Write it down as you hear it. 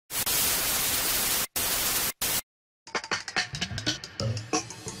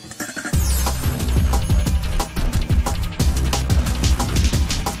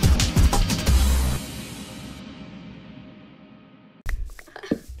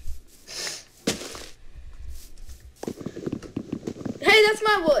Hey, that's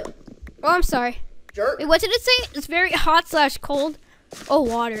my wood. Oh, I'm sorry. Jerk. Wait, what did it say? It's very hot / cold. Oh,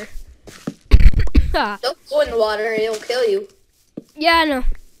 water. Ah. Don't go in the water, it'll kill you. Yeah, I know.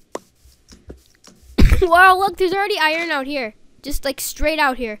 Wow, look, there's already iron out here. Just like straight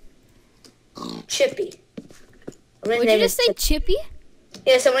out here. Chippy. Would you just say Chippy?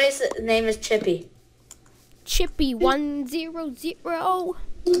 Yeah, somebody's name is Chippy. Chippy 100.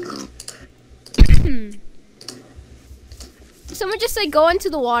 Someone just say go into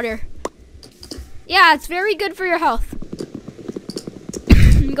the water. Yeah, it's very good for your health.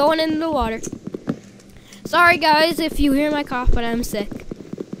 Going into the water. Sorry guys if you hear my cough, but I'm sick.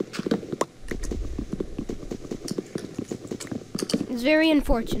 It's very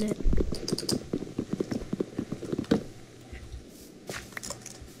unfortunate.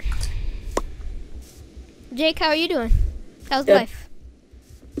 Jake, how are you doing? How's Good. life?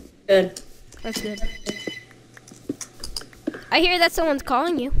 Good. That's good. I hear that someone's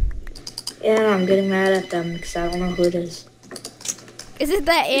calling you. Yeah, I'm getting mad at them because I don't know who it is. Is it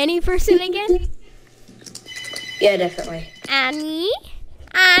that Annie person again? Yeah, definitely. Annie?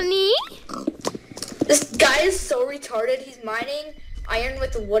 Annie? This guy is so retarded. He's mining iron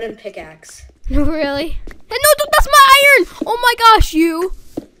with a wooden pickaxe. Really? Hey, no, that's my iron! Oh my gosh, you.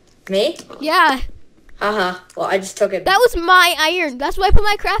 Me? Yeah, Haha. Well, I just took it. that was my iron. That's why I put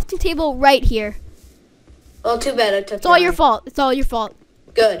my crafting table right here. Well, too bad I took it. It's all your fault. It's all your fault.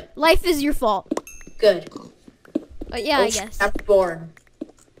 Good. Life is your fault. Good. But yeah, I guess. I'm born.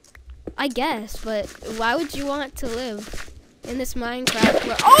 I guess, but why would you want to live in this Minecraft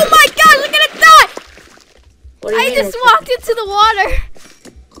world? Oh my gosh, look at it die! What do you I mean? just walked into the water.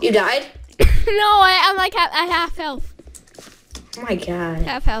 You died? No, I'm like at half health. Oh my god.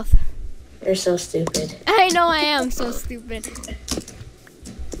 Half health. You're so stupid. I know I am so stupid.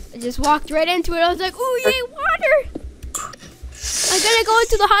 I just walked right into it. I was like, ooh, yay, water! I'm gonna go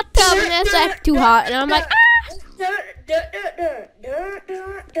into the hot tub and it's like too hot. And I'm like, ah!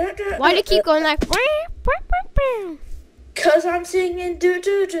 Why do you keep going like, Cause I'm singing do.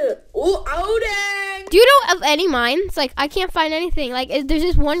 Ooh, oh dang! do you know of any mines? Like, I can't find anything. Like, there's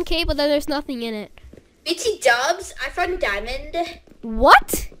just one cave, but then there's nothing in it. BT Dubs, I found a diamond.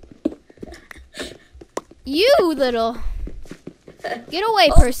 What? You little. Get away,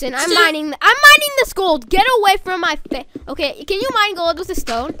 person. I'm mining this gold. Get away from my face. Okay, can you mine gold with a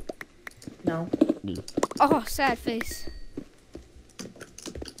stone? No. Oh, sad face.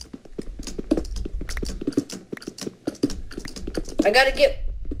 I gotta get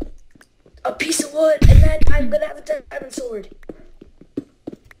a piece of wood and then I'm gonna have a diamond sword.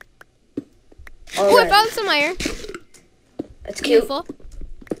 Oh, I found some iron. That's cute. Beautiful.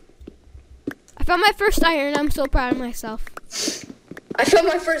 I found my first iron. I'm so proud of myself. I found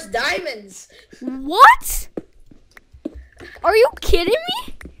my first diamonds. What? Are you kidding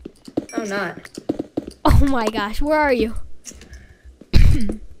me? I'm not. Oh my gosh, where are you?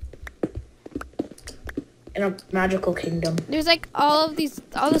 In a magical kingdom. There's like all this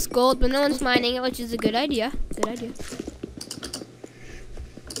gold, but no one's mining it, which is a good idea. Good idea.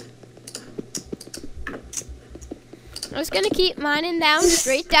 I'm just gonna keep mining down,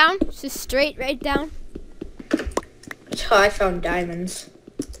 straight down, just straight right down. That's how I found diamonds.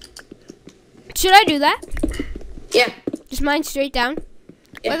 Should I do that? Yeah. Just mine straight down.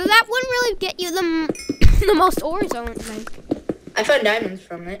 Yeah. Whether that wouldn't really get you the the most ores, I don't think. I found diamonds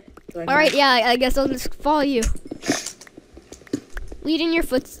from it. All right, yeah, I guess I'll just follow you. Lead in your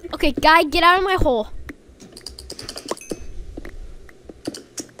foot. Okay, guy, get out of my hole.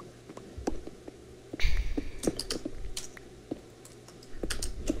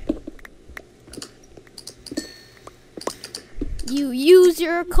 You use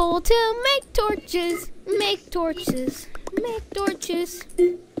your coal to make torches, make torches, make torches.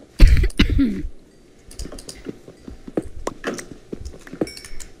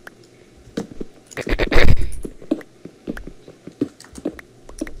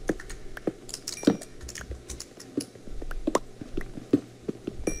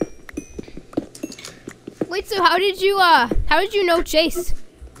 Wait, so how did you know Chase?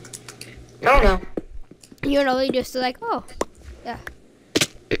 I don't know. You know, you just like, oh, yeah.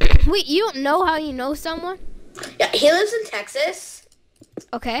 Wait, you don't know how you know someone? Yeah, he lives in Texas.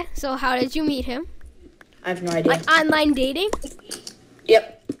 Okay, so how did you meet him? I have no idea. Like online dating?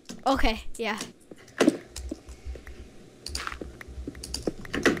 Yep. Okay, yeah.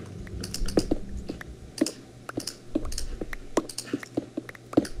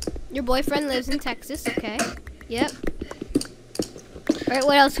 Your boyfriend lives in Texas, okay. Yep. Alright,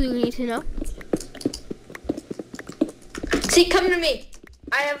 what else do we need to know? See, come to me.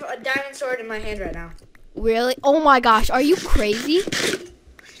 I have a diamond sword in my hand right now. Really? Oh my gosh, are you crazy?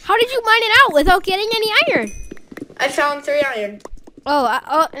 How did you mine it out without getting any iron? I found 3 iron.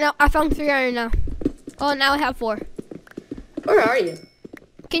 Oh, no, I found 3 iron now. Oh, now I have 4. Where are you?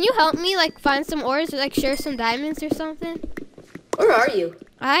 Can you help me, like, find some ores or, like, share some diamonds or something? Where are you?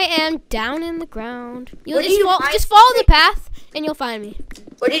 I am down in the ground. Where You'll do you just follow the path, and you'll find me.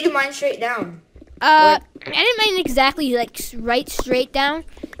 Where did you mine straight down? I didn't mine exactly, like, right straight down.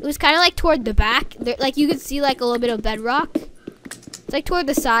 It was kind of, like, toward the back. There, like, you could see, like, a little bit of bedrock. It's, like, toward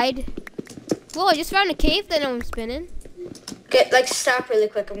the side. Whoa, I just found a cave that no one's been in. Like, stop really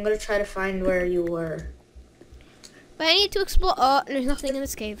quick. I'm going to try to find where you were. But I need to explore. Oh, there's nothing in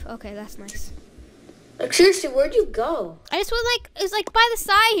this cave. Okay, that's nice. Like, seriously, where'd you go? I just went, like, it's, like, by the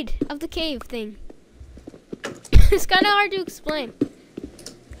side of the cave thing. It's kind of hard to explain.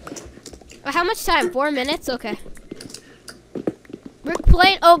 How much time? 4 minutes? Okay. We're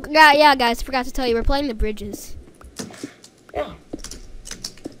playing. Oh, yeah, guys. I forgot to tell you. We're playing the bridges. Yeah.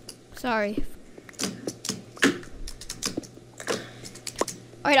 Sorry.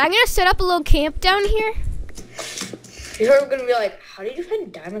 Alright, I'm going to set up a little camp down here. You're going to be like, how did you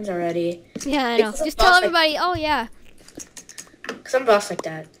find diamonds already? Yeah, I know. Just tell everybody, oh, yeah. Because I'm boss like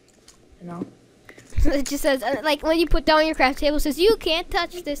that. You know? It just says, like, when you put down your craft table, it says, you can't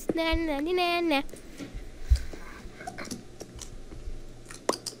touch this. Nah, nah, nah, nah.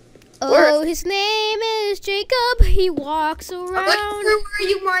 Oh, his name is Jacob. He walks around. I'm like, where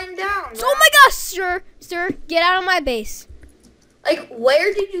you mine down? Oh my gosh, sir, get out of my base. Like,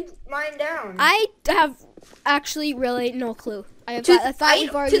 where did you mine down? I have actually really no clue. I thought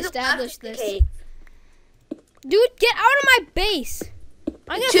we've already established this. Dude, get out of my base.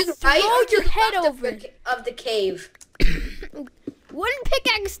 I'm gonna throw your head over of the cave. Wooden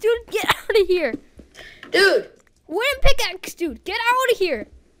pickaxe, dude, get out of here. Dude. Wooden pickaxe, dude, get out of here.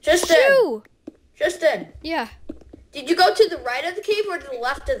 Justin. Yeah. Did you go to the right of the cave or to the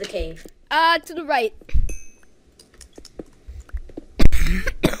left of the cave? To the right.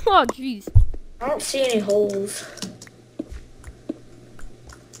 Oh, jeez. I don't see any holes.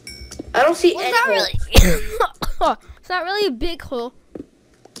 I don't see any holes. It's not really a big hole.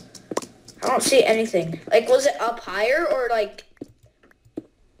 I don't see anything. Like, was it up higher or like...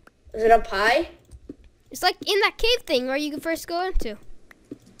 Was it up high? It's like in that cave thing where you can first go into.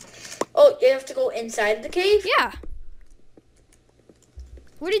 Oh, you have to go inside the cave? Yeah.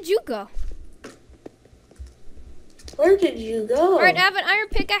 Where did you go? Where did you go? Alright, I have an iron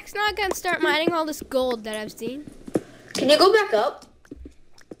pickaxe now. I can start mining all this gold that I've seen. Can you go back up?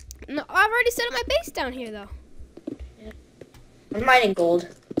 No, I've already set up my base down here, though. Yeah. I'm mining gold.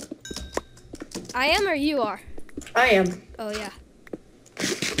 I am or you are? I am. Oh, yeah.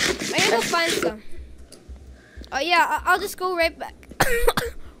 I gotta go find some. Oh, yeah, I'll just go right back.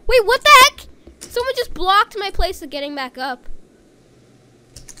 Wait, what the heck? Someone just blocked my place of getting back up.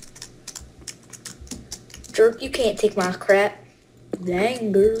 Jerk, you can't take my crap.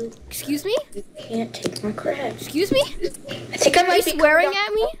 Dang, girl. Excuse me? You can't take my crap. Excuse me? I think I might be swearing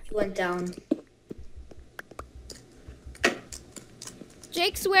at me? Went down.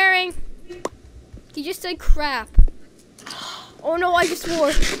 Jake swearing. He just said crap. Oh no, I just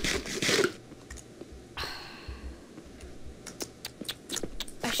swore.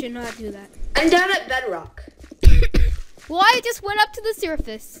 I should not do that. I'm down at bedrock. Well, I just went up to the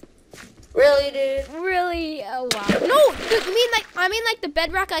surface. Really, dude? Really? Oh wow. No, dude, you mean like I mean like the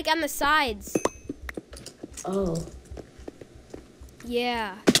bedrock like on the sides. Oh.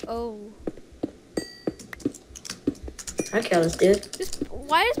 Yeah. Oh. I killed this dude. Just,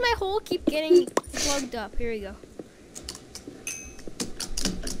 why does my hole keep getting plugged up? Here we go.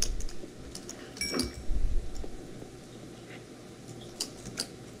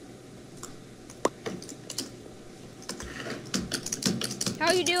 How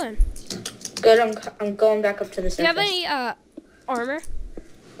are you doing? Good, I'm going back up to the surface. Do you have any armor?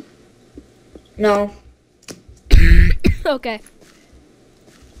 No. Okay.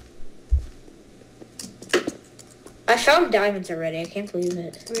 I found diamonds already. I can't believe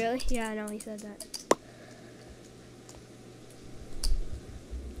it. Really? Yeah, I know he said that.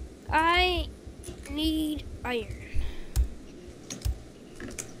 I need iron.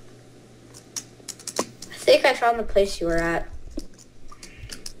 I think I found the place you were at.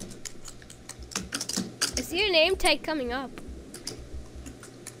 I see your name tag coming up.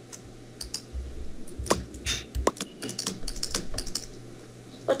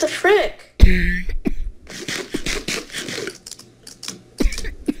 What the frick?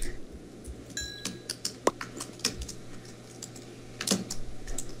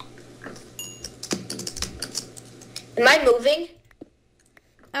 Am I moving?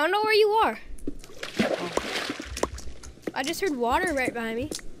 I don't know where you are. Oh. I just heard water right behind me.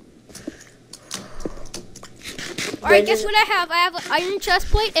 Alright, guess what I have? I have an iron chest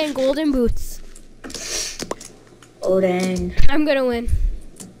plate and golden boots. Oh, dang. I'm gonna win.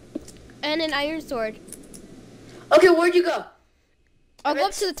 And an iron sword. Okay, where'd you go? I'll go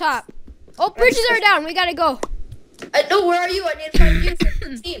up to the top. Oh, bridges are down. We gotta go. No, where are you? I need to find you so we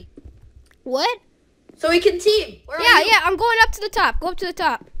can team. What? So we can team. Where are you? Yeah, I'm going up to the top. Go up to the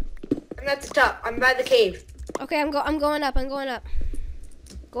top. I'm at the top. I'm by the cave. Okay, I'm going up. I'm going up.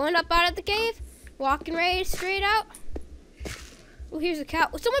 Going up out of the cave. Walking right straight out. Oh, here's a cow.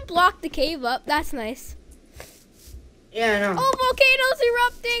 Someone blocked the cave up. That's nice. Yeah, I know. Oh, volcanoes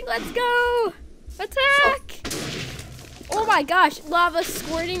erupting. Let's go. Attack. Oh my gosh, lava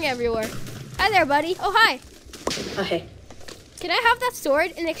squirting everywhere. Hi there, buddy. Oh, hi. Okay. Can I have that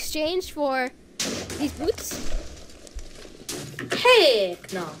sword in exchange for these boots?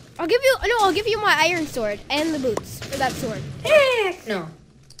 Heck no. I'll give you my iron sword and the boots for that sword. Heck no.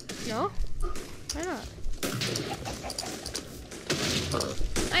 No? Why not?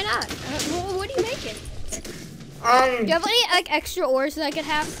 Why not? What are you making? Do you have any like extra ores that I could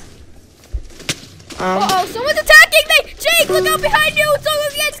have? Uh-oh, someone's attacking me! Jake, look out behind you!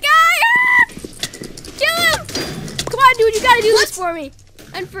 Someone's against Guy! Ah! Kill him! Come on, dude, you gotta do this for me.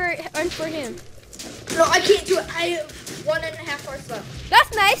 And for him. No, I can't do it. I have 1.5 hearts left.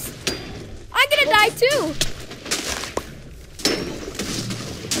 That's nice. I'm gonna die too.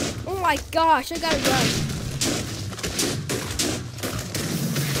 Oh my gosh, I gotta run.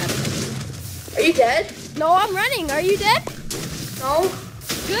 Are you dead? No, I'm running. Are you dead? No.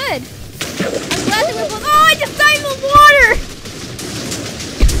 Good. I'm glad that we're both. Oh, I just died in the water.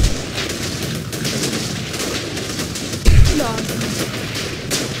 No.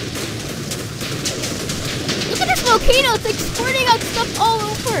 Look at this volcano. It's like squirting out stuff all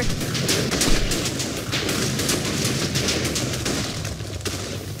over.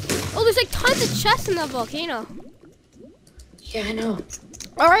 Oh, there's like tons of chests in that volcano. Yeah, I know.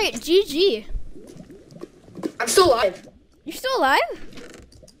 All right, GG. I'm still alive. You're still alive?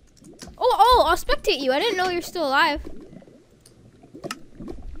 Oh, I'll spectate you. I didn't know you're still alive.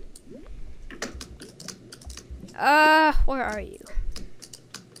 Where are you?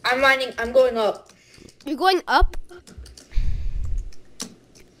 I'm mining. I'm going up. You're going up?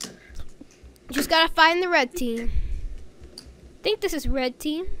 Just gotta find the red team. I think this is red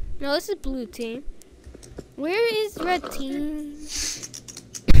team. No, this is blue team. Where is red team?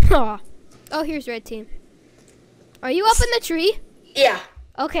 Oh, here's red team. Are you up in the tree? Yeah.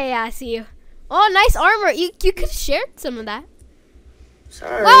 Okay, yeah, I see you. Oh, nice armor. You could have shared some of that.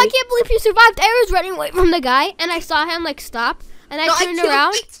 Sorry. Wow, I can't believe you survived. I was running away from the guy, and I saw him, like, stop. And I turned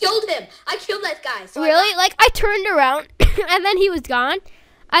around. I killed him. I killed that guy. So really? Like, I turned around, and then he was gone.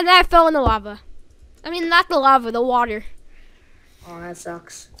 And then I fell in the lava. I mean, not the lava, the water. Oh, that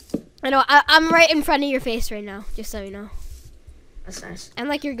sucks. I know. I'm right in front of your face right now, just so you know. That's nice. I'm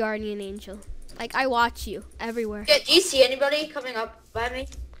like your guardian angel. Like, I watch you everywhere. Yeah, do you see anybody coming up by me?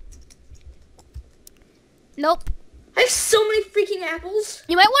 Nope. I have so many freaking apples.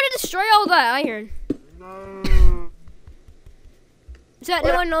 You might want to destroy all the iron. So that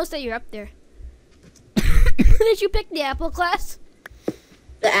no one knows that you're up there. Did you pick the apple class?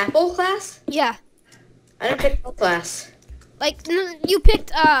 The apple class? Yeah. I didn't pick no class. Like, you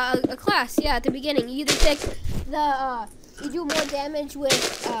picked a class, yeah, at the beginning. You either picked the, you do more damage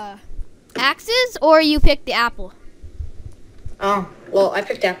with axes, or you picked the apple. Oh, well, I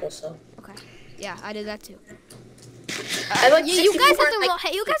picked apple, so. Okay. Yeah, I did that too. I like you guys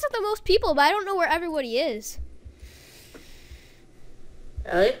have the most people, but I don't know where everybody is.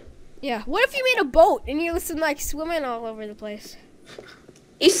 Really? Yeah. What if you made a boat and you're just like swimming all over the place?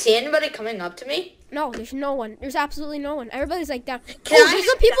 You see anybody coming up to me? No, there's no one. There's absolutely no one. Everybody's like down. There's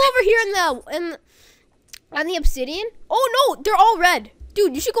some people over here on the obsidian. Oh no, they're all red.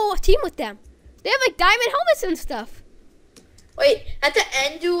 Dude, you should go team with them. They have like diamond helmets and stuff. Wait, at the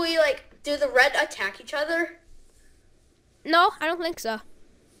end, do the red attack each other? No, I don't think so.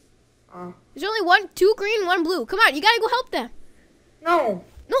 Oh. There's only 2 green, 1 blue. Come on, you gotta go help them. No.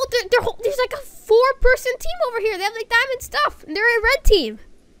 No, there's like a 4-person team over here. They have like diamond stuff. And they're a red team.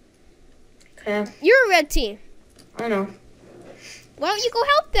 Okay. You're a red team. I know. Why don't you go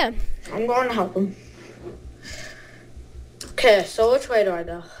help them? I'm going to help them. Okay, so which way do I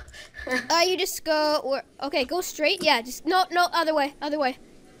go? You just go. Okay, go straight. Yeah, just no, other way.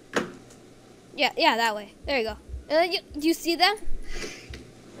 Yeah, that way. There you go. Do you see them?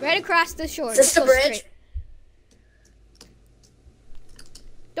 Right across the shore. Is this the bridge? Straight.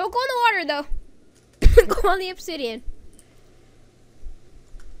 Don't go in the water though. Go on the obsidian.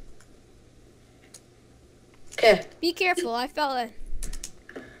 Okay. Be careful. I fell in.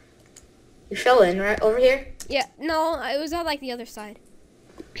 You fell in, right? Over here? Yeah. No, it was on like the other side.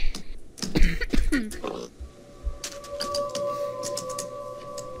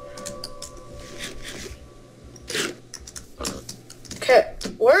 Okay.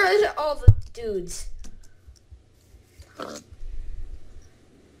 Where is all the dudes?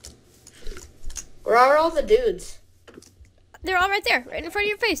 Where are all the dudes? They're all right there, right in front of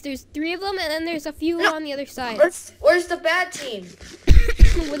your face. There's 3 of them, and then there's a few on the other side. Where's the bad team?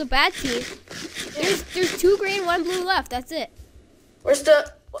 With a bad team. There's 2 gray and 1 blue left. That's it. Where's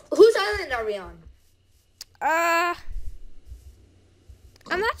the... Whose island are we on? I'm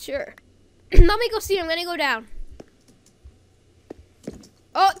not sure. Let me go see. I'm gonna go down.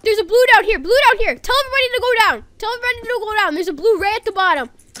 Oh, there's a blue down here. Blue down here. Tell everybody to go down. Tell everybody to go down. There's a blue right at the bottom.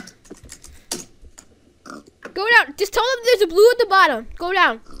 Go down. Just tell them there's a blue at the bottom. Go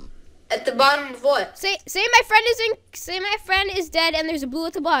down. At the bottom of what? Say my friend is in. Say my friend is dead, and there's a blue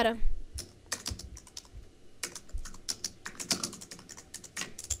at the bottom.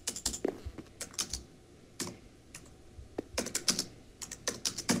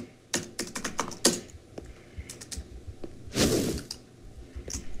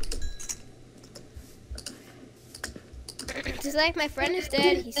 Just like my friend is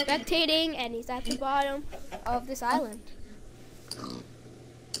dead, he's spectating, and he's at the bottom of this island.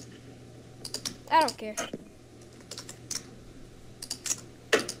 I don't care.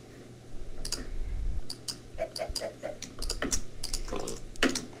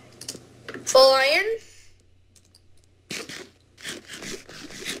 Full iron?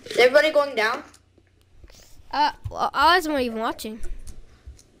 Is everybody going down? Well, I wasn't even watching.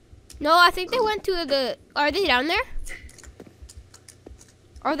 No, I think they went to the... Are they down there?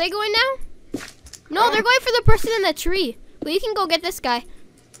 Are they going down? No, they're going for the person in the tree. But you can go get this guy.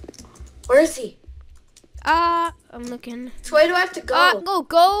 Where is he? I'm looking. Which way do I have to go?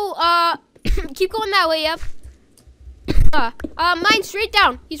 Go, keep going that way up. Mine, straight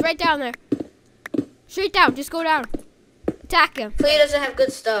down. He's right down there. Straight down, just go down. Attack him. Hopefully he doesn't have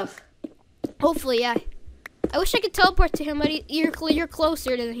good stuff. Hopefully, yeah. I wish I could teleport to him, but you're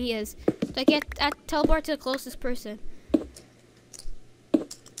closer than he is. So I can't teleport to the closest person.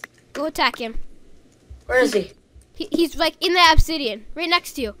 Go attack him. Where is he? He's like in the obsidian, right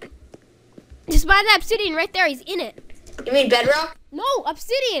next to you. Just by the obsidian, right there. He's in it. You mean bedrock? No,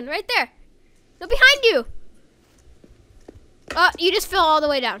 obsidian, right there. No, behind you. You just fell all the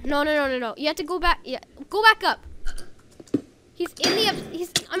way down. No. You have to go back. Yeah, go back up. He's in the. He's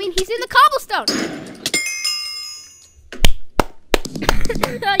in the cobblestone.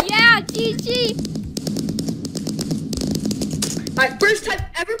 Yeah, GG. My first time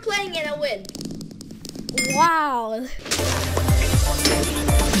ever playing and I win. Wow.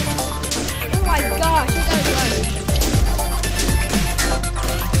 Oh my gosh, you guys run.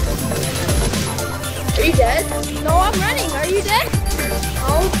 Are you dead? No, I'm running. Are you dead?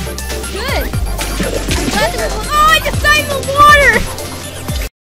 Oh. Good. I'm glad that I just died in the water.